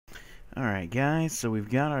Alright guys, so we've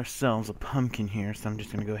got ourselves a pumpkin here, so I'm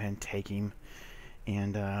just gonna go ahead and take him.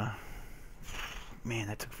 And man,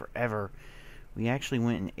 that took forever. We actually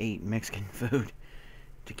went and ate Mexican food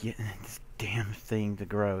to get this damn thing to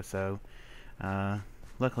grow, so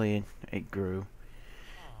luckily it grew.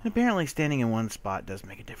 And apparently standing in one spot does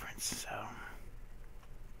make a difference, so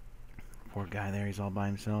poor guy there, he's all by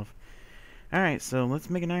himself. Alright, so let's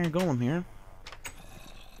make an iron golem here.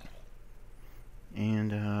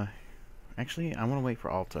 And actually, I want to wait for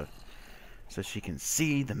Alta so she can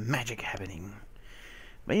see the magic happening.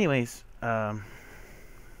 But anyways,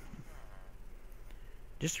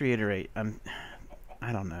 just to reiterate, I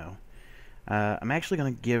don't know. I'm actually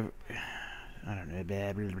gonna give. I don't know.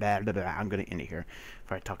 Blah, blah, blah, blah, blah. I'm gonna end it here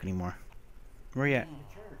before I talk anymore. Where you at?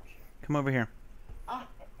 Come over here. I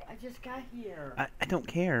just got here. I don't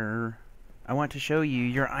care. I want to show you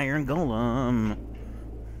your iron golem.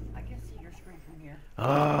 I can see your screen from here.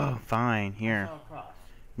 Oh, fine. Here. Across.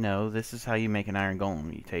 No, this is how you make an iron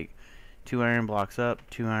golem. You take 2 iron blocks up,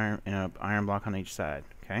 2 iron, and an iron block on each side.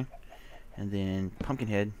 Okay, and then pumpkin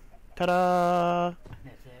head. Ta-da!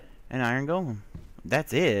 That's it. An iron golem.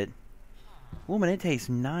 That's it. Woman, it takes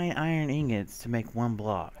 9 iron ingots to make 1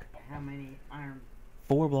 block. How many iron?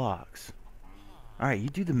 4 blocks. All right, you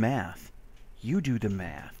do the math. You do the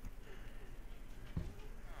math.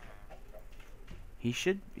 He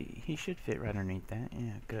should fit right underneath that.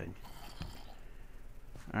 Yeah, good.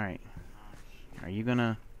 All right. Are you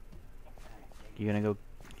gonna go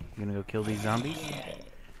kill these zombies?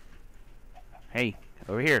 Hey,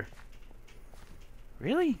 over here.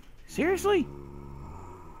 Really? Seriously?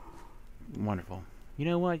 Wonderful. You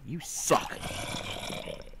know what? You suck.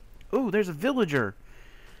 Ooh, there's a villager.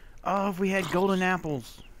 Oh, if we had golden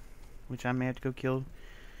apples, which I may have to go kill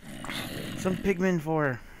some pigmen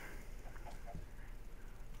for,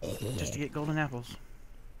 just to get golden apples,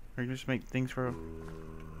 or just make things for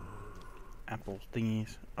apple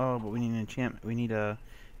thingies. Oh, but we need an enchantment. We need a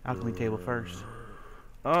alchemy table first.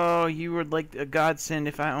 Oh, you were like a godsend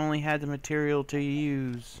if I only had the material to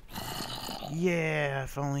use. Yeah,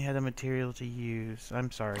 if I only had the material to use.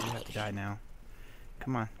 I'm sorry, you have to die now.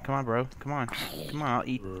 Come on, bro. Come on,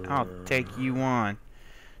 I'll take you on.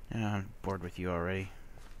 I'm bored with you already.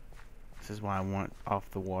 This is why I want off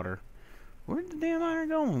the water. Where'd the damn iron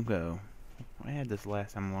golem go? I had this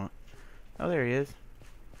last time. Oh, there he is.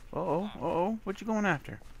 Uh-oh, what you going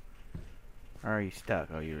after? Or are you stuck?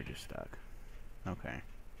 Oh, you were just stuck. Okay.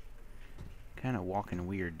 Kind of walking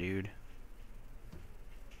weird, dude.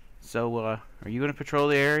 So, are you gonna patrol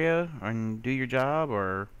the area and do your job,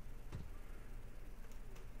 or?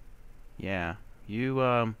 Yeah,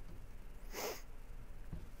 you,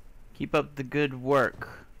 keep up the good work.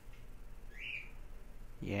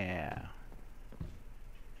 Yeah.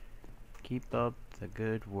 Keep up the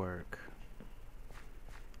good work.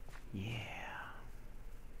 Yeah.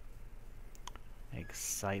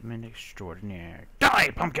 Excitement extraordinaire.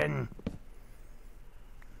 Die, pumpkin!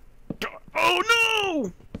 Oh,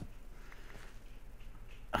 no!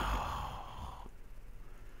 Oh,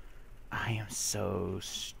 I am so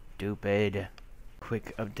stupid.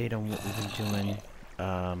 Quick update on what we've been doing.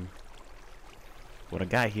 What I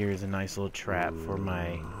got here is a nice little trap for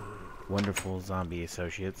my wonderful zombie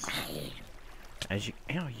associates. As you,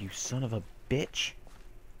 ow, you son of a bitch!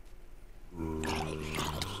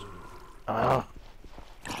 Oh.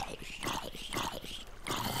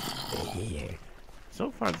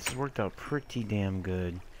 So far, this has worked out pretty damn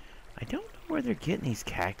good. I don't know where they're getting these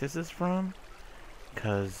cactuses from,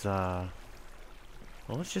 cause well,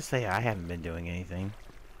 let's just say I haven't been doing anything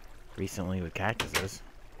recently with cactuses.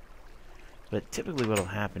 But typically what'll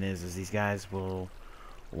happen is these guys will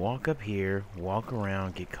walk up here, walk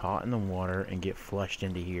around, get caught in the water, and get flushed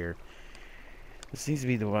into here. This seems to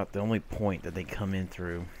be about the only point that they come in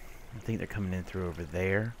through. I think they're coming in through over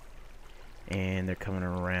there, and they're coming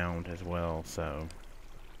around as well, so.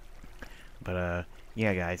 But,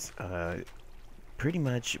 yeah, guys, pretty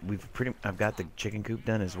much, I've got the chicken coop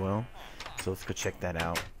done as well, so let's go check that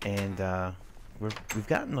out. And, we've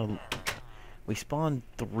gotten we spawned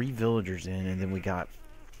 3 villagers in, and then we got,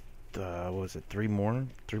 what was it, 3 more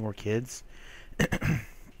kids.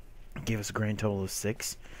 Gave us a grand total of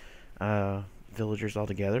 6 villagers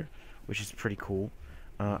altogether, which is pretty cool.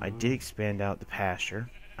 I did expand out the pasture.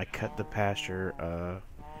 I cut the pasture, or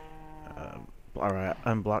I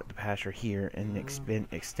unblocked the pasture here and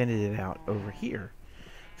extended it out over here.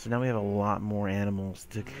 So now we have a lot more animals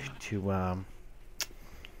to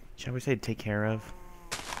shall we say, take care of.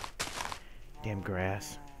 Damn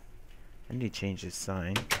grass. I need to change this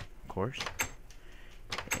sign, of course.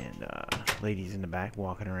 And ladies in the back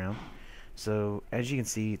walking around. So as you can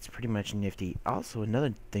see, it's pretty much nifty. Also,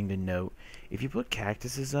 another thing to note, if you put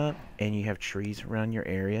cactuses up and you have trees around your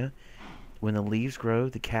area, when the leaves grow,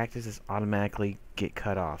 the cactuses automatically get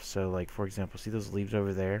cut off. So like, for example, see those leaves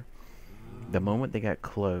over there? The moment they got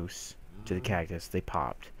close to the cactus, they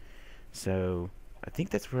popped. So I think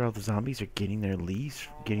that's where all the zombies are getting their leaves,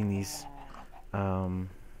 getting these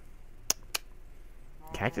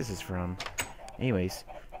cactuses from. Anyways,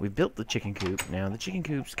 we built the chicken coop. Now the chicken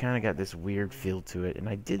coop's kind of got this weird feel to it, and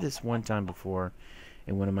I did this one time before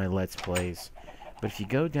in one of my Let's Plays. But if you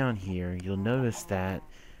go down here, you'll notice that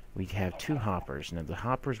we have two hoppers. Now the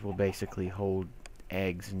hoppers will basically hold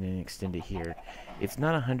eggs and then extend it here. It's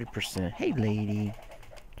not 100%. Hey lady,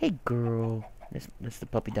 hey girl, that's the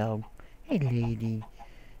puppy dog. Hey lady,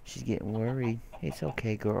 she's getting worried. It's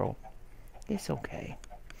okay, girl. It's okay.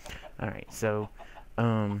 All right, so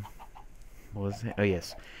what was it? Oh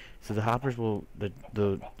yes. So the hoppers will the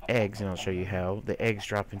eggs, and I'll show you how the eggs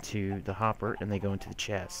drop into the hopper and they go into the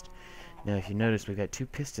chest. Now if you notice, we've got two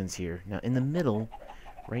pistons here. Now in the middle,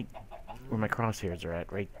 right where my crosshairs are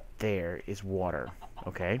at, right there is water.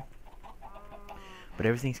 Okay. But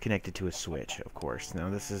everything's connected to a switch, of course. Now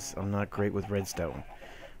this is, I'm not great with redstone,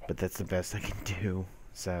 but that's the best I can do.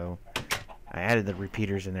 So I added the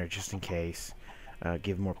repeaters in there just in case,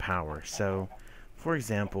 give more power. So for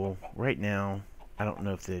example, right now, I don't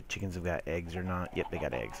know if the chickens have got eggs or not. Yep, they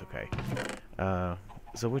got eggs, okay.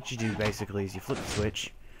 So what you do basically is you flip the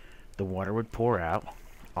switch, the water would pour out,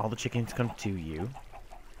 all the chickens come to you,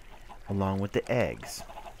 along with the eggs.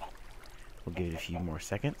 We'll give it a few more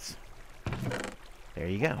seconds. There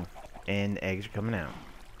you go. And the eggs are coming out.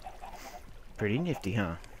 Pretty nifty,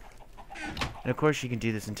 huh? And of course you can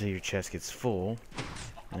do this until your chest gets full.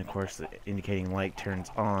 And of course the indicating light turns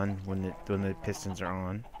on when the pistons are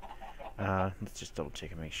on. Let's just double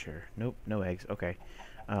check and make sure. Nope, no eggs. Okay.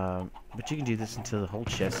 But you can do this until the whole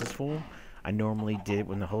chest is full. I normally did it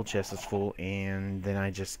when the whole chest is full, and then I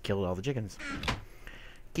just killed all the chickens.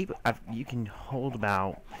 You can hold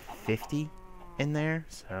about 50 in there,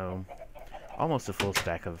 so almost a full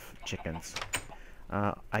stack of chickens.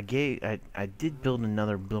 I did build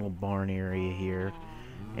another little barn area here,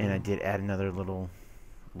 and I did add another little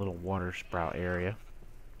water sprout area.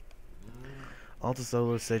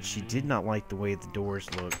 Altasolo said she did not like the way the doors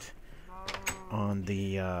looked on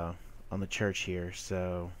the church here,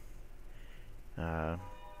 so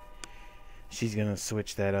she's gonna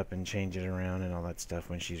switch that up and change it around and all that stuff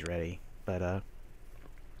when she's ready. But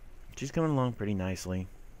she's coming along pretty nicely.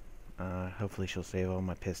 Hopefully she'll save all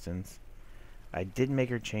my pistons. I did make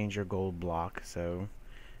her change her gold block, so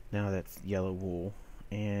now that's yellow wool.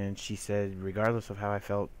 And she said regardless of how I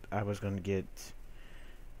felt, I was going to get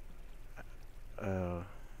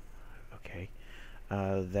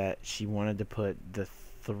that she wanted to put the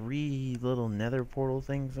 3 little nether portal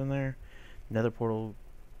things in there. Nether portal,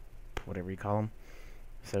 whatever you call them.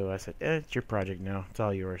 So I said, it's your project now. It's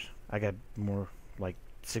all yours. I got more, like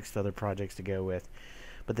 6 other projects to go with.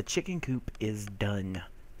 But the chicken coop is done.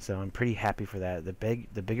 So I'm pretty happy for that.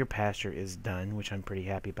 The bigger pasture is done, which I'm pretty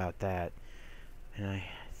happy about that. And I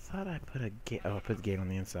thought I put a gate. Oh, I put the gate on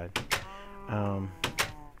the inside.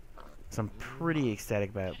 So I'm pretty ecstatic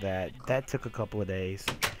about that. That took a couple of days.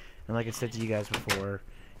 And like I said to you guys before,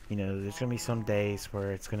 you know, there's gonna be some days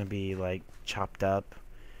where it's gonna be like chopped up,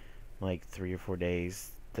 like 3 or 4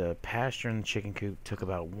 days. The pasture and the chicken coop took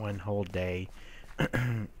about 1 whole day,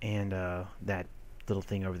 and that little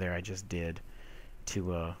thing over there I just did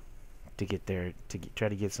to get there try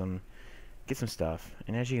to get some stuff.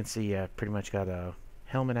 And as you can see, I pretty much got a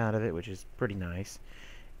helmet out of it, which is pretty nice.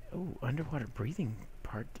 Ooh, underwater breathing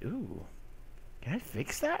part. Ooh, can I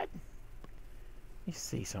fix that? Let me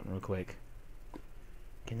see something real quick.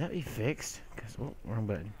 Can that be fixed? Cause oh, wrong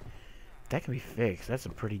button. That can be fixed. That's a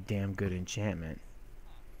pretty damn good enchantment,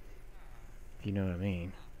 if you know what I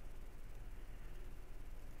mean.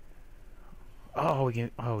 Oh, we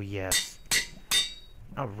can. Oh yes.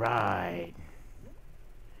 All right.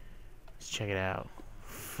 Let's check it out.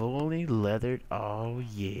 Fully leathered. Oh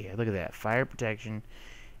yeah. Look at that. Fire protection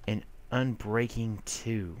and unbreaking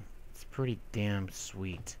 2. It's pretty damn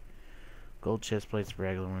sweet. Gold chest plates,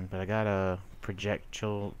 regular one, but I got a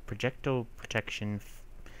projectile protection.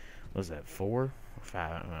 What was that, 4 or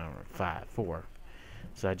 5? I don't know, 5, 4.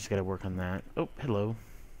 So I just got to work on that. Oh, hello.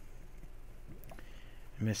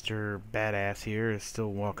 Mr. Badass here is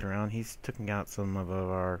still walking around. He's taking out some of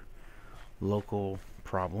our local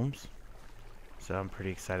problems, so I'm pretty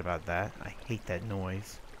excited about that. I hate that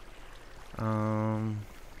noise.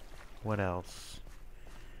 What else?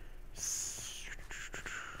 This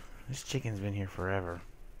chicken's been here forever.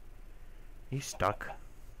 You stuck?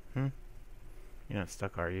 You're not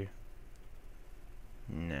stuck, are you?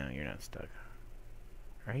 No, you're not stuck.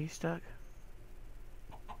 Are you stuck?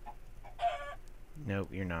 Nope,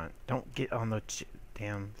 you're not. Don't get on the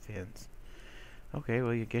damn fence. Okay,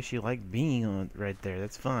 well, I guess you like being on right there.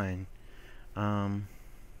 That's fine.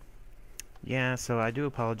 Yeah, so I do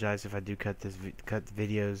apologize if I do cut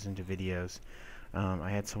videos into videos. I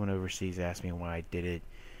had someone overseas ask me why I did it.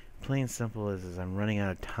 Plain and simple is I'm running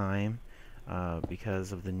out of time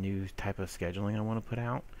because of the new type of scheduling I want to put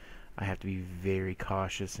out. I have to be very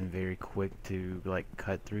cautious and very quick to like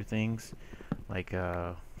cut through things. Like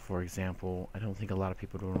for example, I don't think a lot of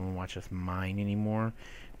people don't want to watch us mine anymore.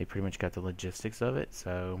 They pretty much got the logistics of it,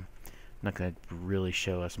 so I'm not going to really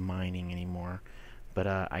show us mining anymore. But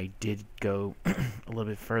I did go a little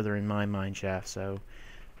bit further in my mine shaft, so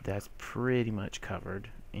that's pretty much covered.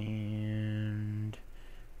 And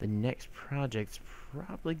the next project's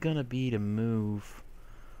probably going to be to move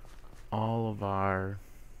all of our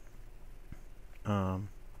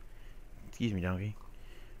excuse me, donkey.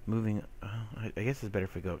 Moving, I guess it's better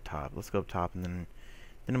if we go up top. Let's go up top, and then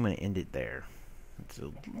I'm going to end it there. It's a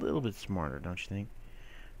little bit smarter, don't you think?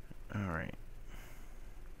 Alright.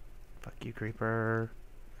 Fuck you, creeper.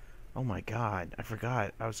 Oh my god, I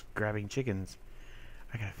forgot. I was grabbing chickens.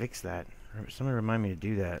 I gotta fix that. Somebody remind me to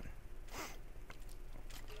do that.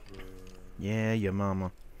 Yeah, your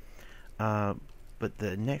mama. But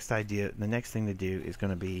the next thing to do is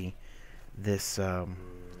gonna be this,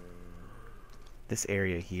 this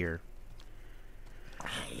area here.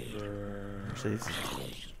 Actually, this is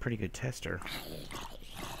a pretty good tester.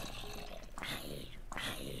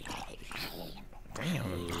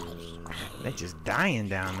 Damn, they're just dying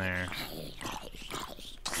down there.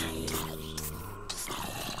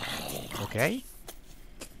 Okay.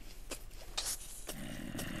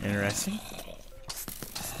 Interesting.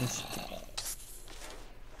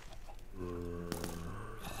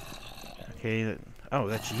 Okay, oh,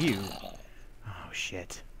 that's you. Oh,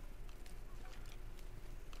 shit.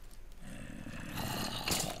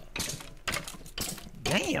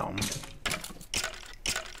 Damn.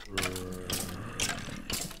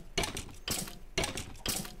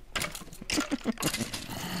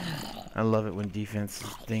 I love it when defense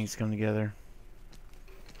things come together.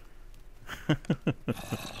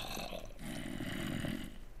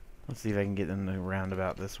 Let's see if I can get them to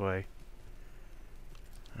roundabout this way.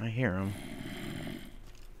 I hear them.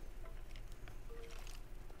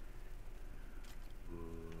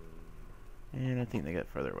 And I think they got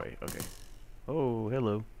further away. Okay. Oh,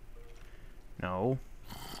 hello. No.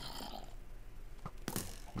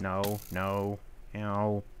 No, no.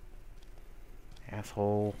 Ow.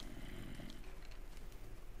 Asshole.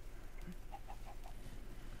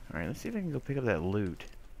 Alright, let's see if I can go pick up that loot.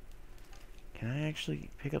 Can I actually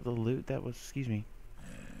pick up the loot that was... Excuse me.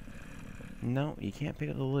 No, you can't pick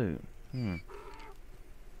up the loot.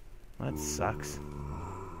 That sucks.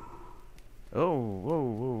 Oh,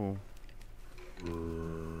 whoa,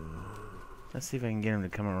 whoa. Let's see if I can get him to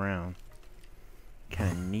come around.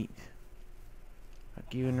 Kinda neat.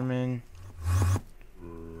 Fuck you, Enderman.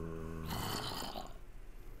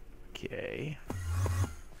 Okay.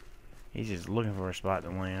 He's just looking for a spot to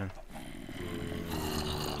land.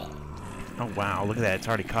 Oh wow, look at that. It's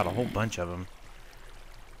already caught a whole bunch of them.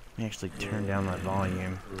 Let me actually turn down that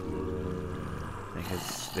volume,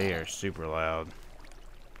 because they are super loud.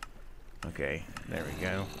 Okay, there we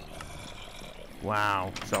go.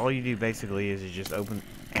 Wow. So all you do basically is you just open...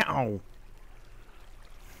 Ow!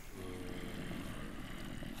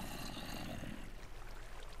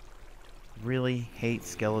 Really hate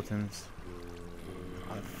skeletons.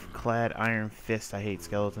 I've clad iron fist, I hate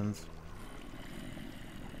skeletons.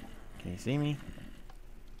 Can you see me?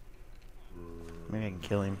 Maybe I can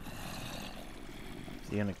kill him. Is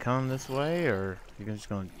he gonna come this way, or you just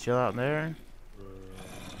gonna chill out there?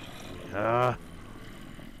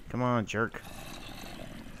 Come on, jerk.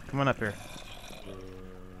 Come on up here.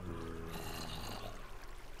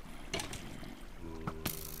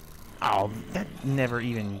 Oh, that never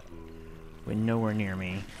even went nowhere near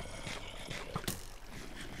me.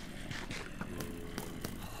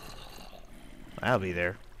 I'll be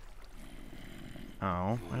there.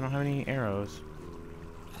 Oh, I don't have any arrows.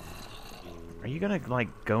 Are you gonna, like,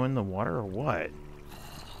 go in the water or what?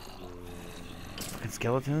 Fucking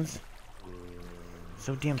skeletons?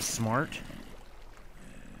 So damn smart.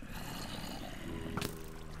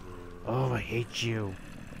 Oh, I hate you.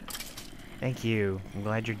 Thank you. I'm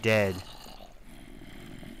glad you're dead.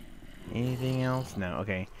 Anything else? No,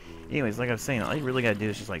 okay. Anyways, like I was saying, all you really gotta do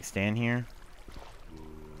is just, like, stand here.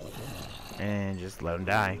 And just let them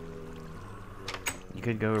die. You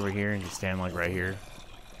could go over here and just stand, like, right here.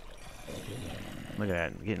 Look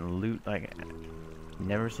at that. Getting loot like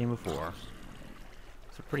never seen before.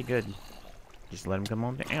 So pretty good. Just let them come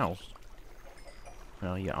on down. Ow.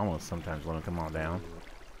 Well, you almost sometimes let them come on down.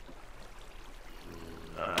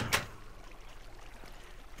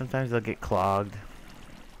 Sometimes they'll get clogged.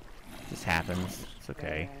 Just happens. It's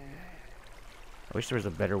okay. I wish there was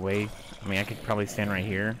a better way. I mean, I could probably stand right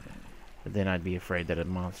here, but then I'd be afraid that a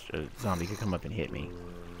zombie could come up and hit me.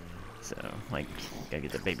 So, like, gotta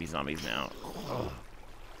get the baby zombies now. Oh.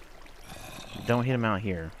 Don't hit him out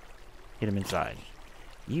here. Hit him inside.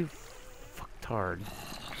 You fucktard.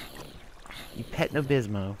 You pet no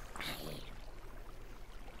bismo.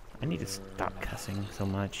 I need to stop cussing so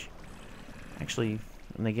much. Actually,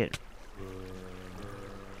 when they get...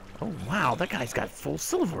 Oh, wow, that guy's got full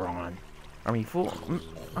silver on. I mean, full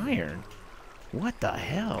iron. What the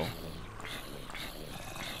hell?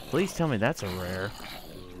 Please tell me that's a rare.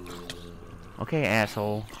 Okay,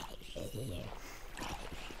 asshole.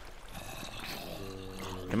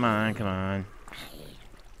 Come on, come on.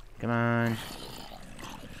 Come on.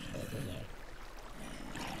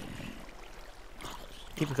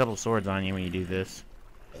 Keep a couple swords on you when you do this.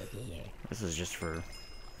 This is just for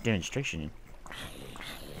demonstration.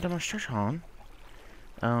 Demonstration.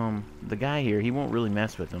 The guy here, he won't really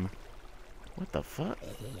mess with them. What the fuck?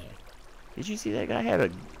 Did you see that guy had a...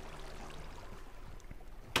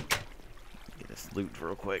 Get this loot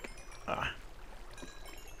real quick.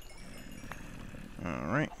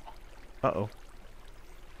 Alright. Uh-oh.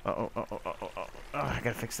 Uh-oh, uh-oh, uh-oh, uh-oh. I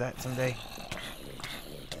gotta fix that someday.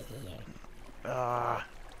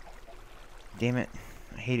 Damn it.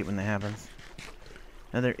 I hate it when that happens.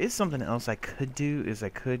 Now there is something else I could do, is I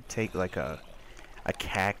could take like a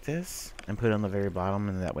cactus and put it on the very bottom,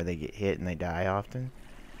 and that way they get hit and they die often.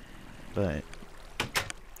 But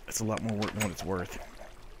it's a lot more work than what it's worth.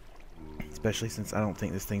 Especially since I don't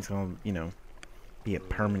think this thing's gonna, you know, be a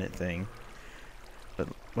permanent thing. But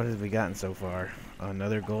what have we gotten so far?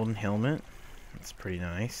 Another golden helmet. That's pretty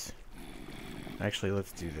nice. Actually,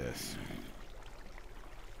 let's do this.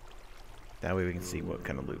 That way we can see what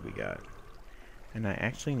kind of loot we got. And I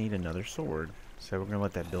actually need another sword. So we're going to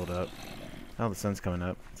let that build up. Oh, the sun's coming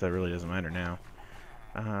up, so it really doesn't matter now.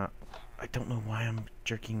 I don't know why I'm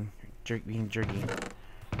being jerky.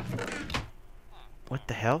 What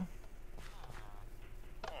the hell?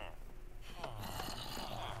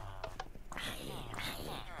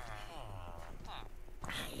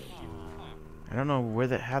 I don't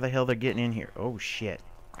know how the hell they're getting in here. Oh shit.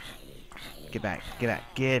 Get back, get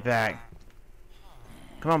back, get back.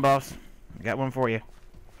 Come on, boss. I got one for you.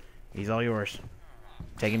 He's all yours.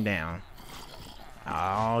 Take him down.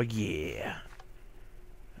 Oh yeah.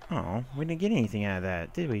 Oh, we didn't get anything out of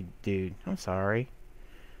that, did we, dude? I'm sorry.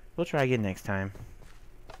 We'll try again next time.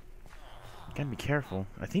 Gotta be careful.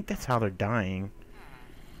 I think that's how they're dying.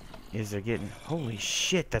 Is they're getting... Holy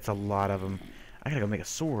shit, that's a lot of them. I gotta go make a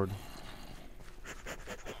sword.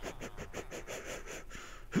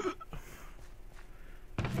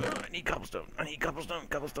 I need cobblestone. I need cobblestone.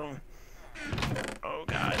 Cobblestone. Oh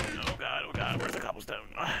god. Oh god. Oh god. Where's the cobblestone?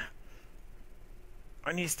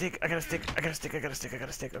 I need a stick. I got a stick. I got a stick. I got a stick. I got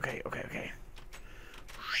a stick. Okay. Okay. Okay.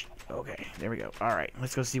 Okay. There we go. All right.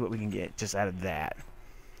 Let's go see what we can get just out of that. I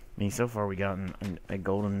mean, so far we got a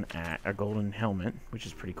golden helmet, which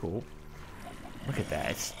is pretty cool. Look at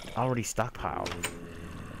that. It's already stockpiled.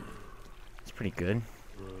 It's pretty good.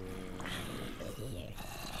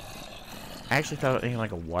 I actually thought it was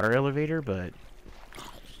like a water elevator, but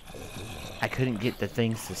I couldn't get the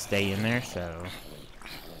things to stay in there, so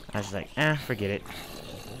I was like, forget it.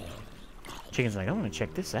 Chicken's like, I want to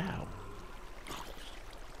check this out.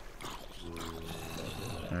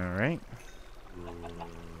 Alright.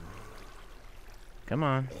 Come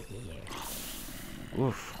on.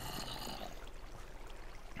 Oof.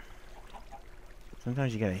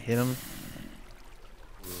 Sometimes you gotta hit them.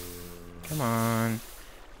 Come on.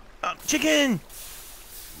 Oh, chicken!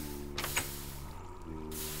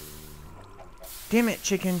 Damn it,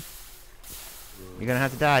 chicken. You're gonna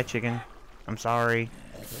have to die, chicken. I'm sorry.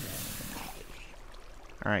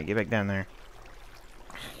 Alright, get back down there.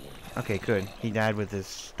 Okay, good. He died with his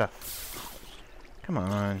stuff. Come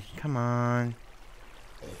on. Come on.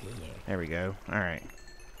 There we go. Alright.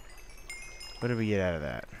 What did we get out of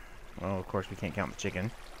that? Well, of course, we can't count the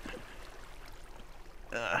chicken.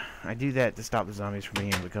 I do that to stop the zombies from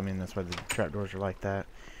being able to come in. That's why the trapdoors are like that.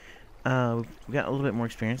 We got a little bit more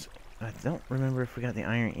experience. I don't remember if we got the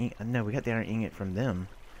iron ingot. No, we got the iron ingot from them.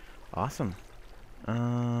 Awesome.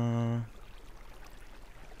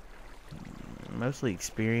 Mostly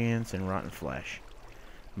experience and rotten flesh.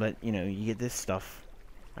 But, you know, you get this stuff.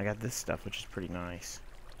 I got this stuff, which is pretty nice.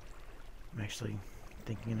 I'm actually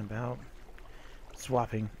thinking about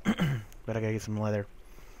swapping, but I gotta get some leather.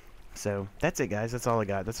 So that's it, guys. That's all I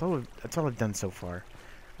got. That's all I've done so far.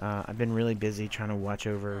 I've been really busy trying to watch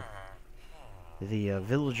over the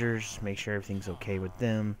villagers, make sure everything's okay with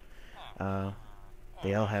them.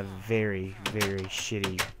 They all have very, very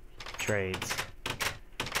shitty trades.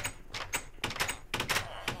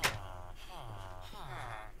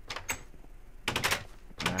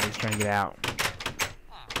 He's trying to get out.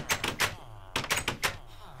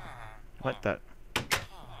 What the?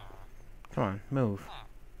 Come on, move.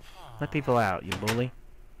 Let people out, you bully.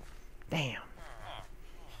 Damn.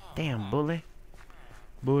 Damn, bully.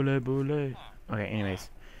 Bully, bully. Okay, anyways.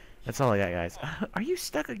 That's all I got, guys. Are you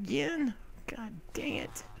stuck again? God dang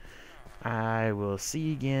it. I will see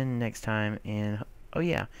you again next time, and oh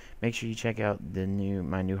yeah, make sure you check out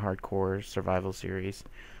my new hardcore survival series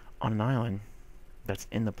on an island that's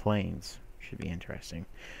in the plains. Should be interesting.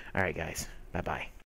 Alright, guys. Bye-bye.